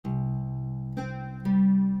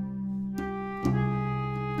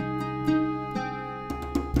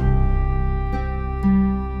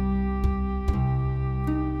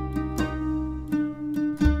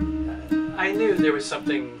there was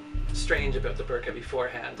something strange about the burqa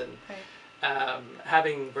beforehand, and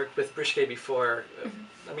having worked with Brishkay before,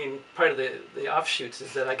 I mean, part of the offshoots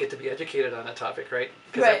is that I get to be educated on a topic, right?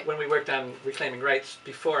 Because when we worked on reclaiming rights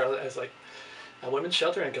before, I was like, a women's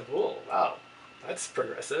shelter in Kabul, wow, that's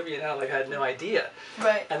progressive, you know, like I had no idea.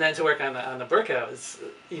 Right. And then to work on the burqa was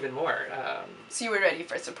even more. So you were ready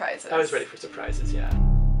for surprises. I was ready for surprises, yeah.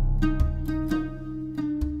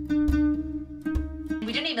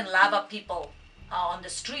 We didn't even lab up people on the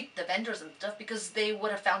street, the vendors and stuff, because they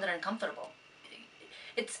would have found it uncomfortable.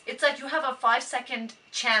 It's like you have a 5-second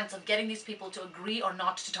chance of getting these people to agree or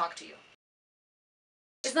not to talk to you.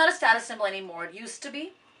 It's not a status symbol anymore. It used to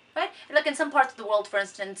be, right? Like in some parts of the world, for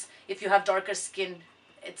instance, if you have darker skin,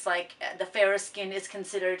 it's like the fairer skin is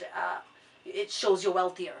considered, it shows you're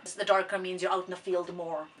wealthier. The darker means you're out in the field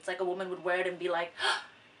more. It's like a woman would wear it and be like,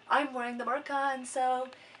 I'm wearing the burqa, and so,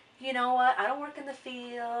 you know what, I don't work in the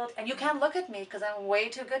field, and you can't look at me because I'm way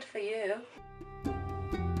too good for you.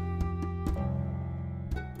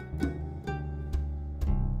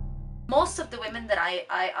 Most of the women that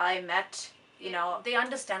I met, you know, they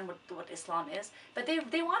understand what Islam is, but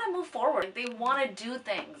they want to move forward. They want to do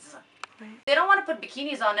things. Right. They don't want to put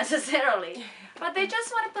bikinis on necessarily, but they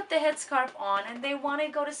just want to put the headscarf on, and they want to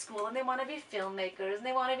go to school, and they want to be filmmakers, and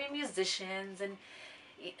they want to be musicians,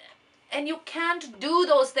 and you can't do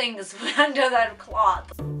those things under that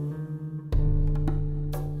cloth.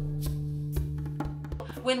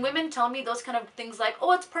 When women tell me those kind of things like,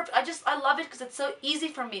 oh, it's perfect, I love it because it's so easy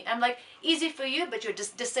for me. I'm like, easy for you, but you're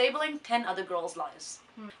just disabling 10 other girls' lives.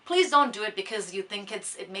 Please don't do it because you think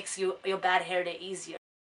it makes your bad hair day easier.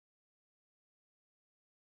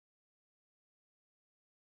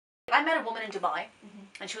 I met a woman in Dubai,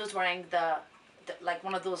 and she was wearing the like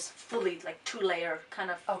one of those fully like 2-layer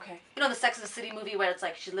kind of, you know, the Sex and the City movie where it's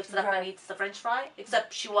like she lifts it up and eats the French fry,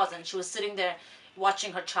 except she wasn't. She was sitting there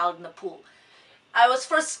watching her child in the pool. I was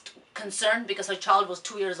first concerned because her child was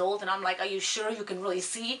 2 years old, and I'm like, are you sure you can really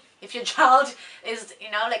see if your child is,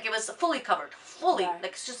 you know, like it was fully covered, like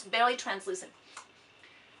it's just barely translucent.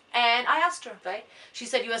 And I asked her, right? She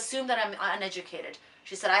said, you assume that I'm uneducated.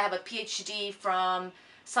 She said, I have a PhD from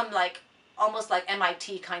some like, almost like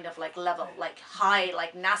MIT kind of like level, like high,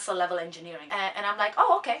 like NASA level engineering. And I'm like,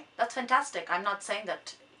 oh, okay, that's fantastic. I'm not saying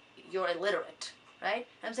that you're illiterate, right?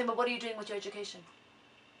 And I'm saying, but what are you doing with your education?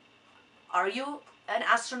 Are you an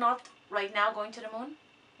astronaut right now going to the moon?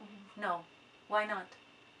 No. Why not?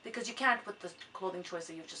 Because you can't with the clothing choice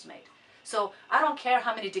that you've just made. So I don't care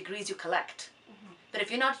how many degrees you collect. But if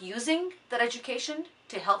you're not using that education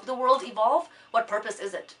to help the world evolve, what purpose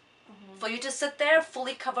is it? For you to sit there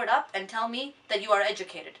fully covered up and tell me that you are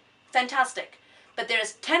educated. Fantastic. But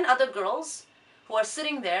there's 10 other girls who are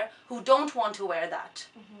sitting there who don't want to wear that.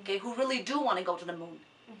 Okay, who really do want to go to the moon.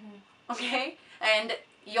 Okay? And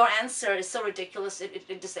your answer is so ridiculous,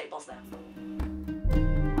 it disables them.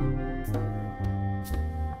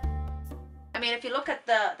 I mean, if you look at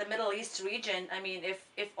the Middle East region, I mean,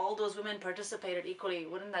 if all those women participated equally,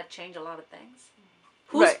 wouldn't that change a lot of things?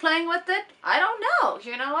 Who's playing with it? I don't know.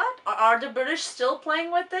 You know what? Are the British still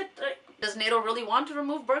playing with it? Does NATO really want to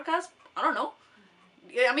remove burqas? I don't know.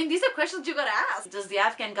 I mean, these are questions you gotta ask. Does the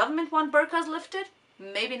Afghan government want burqas lifted?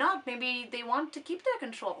 Maybe not. Maybe they want to keep their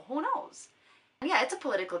control. Who knows? Yeah, it's a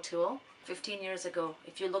political tool. 15 years ago,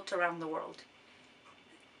 if you looked around the world,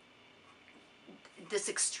 this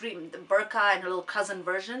extreme, the burqa and her little cousin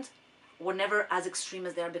versions, were never as extreme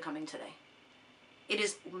as they're becoming today. It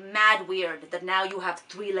is mad weird that now you have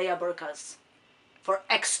 3-layer burqas for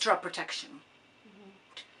extra protection.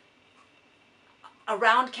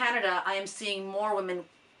 Around Canada, I am seeing more women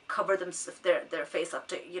cover their face up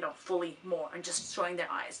to, you know, fully more and just showing their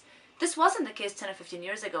eyes. This wasn't the case 10 or 15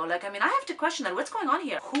 years ago. Like, I mean, I have to question that. What's going on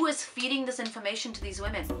here? Who is feeding this information to these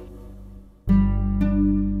women?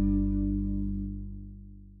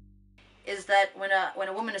 Is that when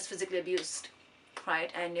a woman is physically abused,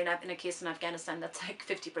 right, and in a case in Afghanistan, that's like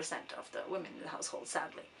 50% of the women in the household,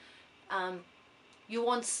 sadly, you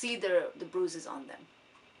won't see the bruises on them.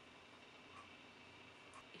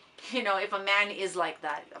 You know, if a man is like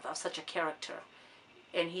that, of such a character,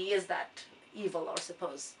 and he is that evil, or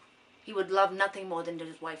suppose, he would love nothing more than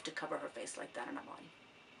his wife to cover her face like that in her body.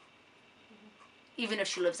 Even if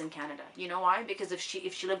she lives in Canada. You know why? Because if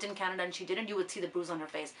she lived in Canada and she didn't, you would see the bruise on her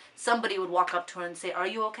face. Somebody would walk up to her and say, are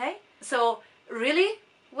you okay? So, really?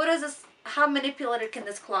 What is this? How manipulated can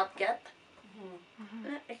this cloth get?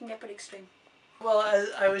 It can get pretty extreme. Well,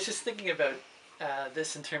 I was just thinking about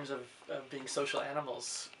this in terms of being social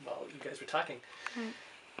animals while you guys were talking.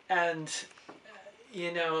 And,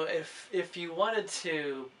 you know, if you wanted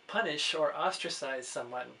to punish or ostracize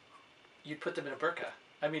someone, you'd put them in a burqa.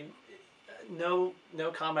 I mean, no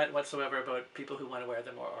comment whatsoever about people who want to wear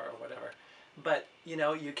them or whatever. But, you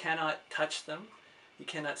know, you cannot touch them. You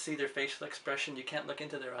cannot see their facial expression. You can't look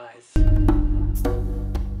into their eyes.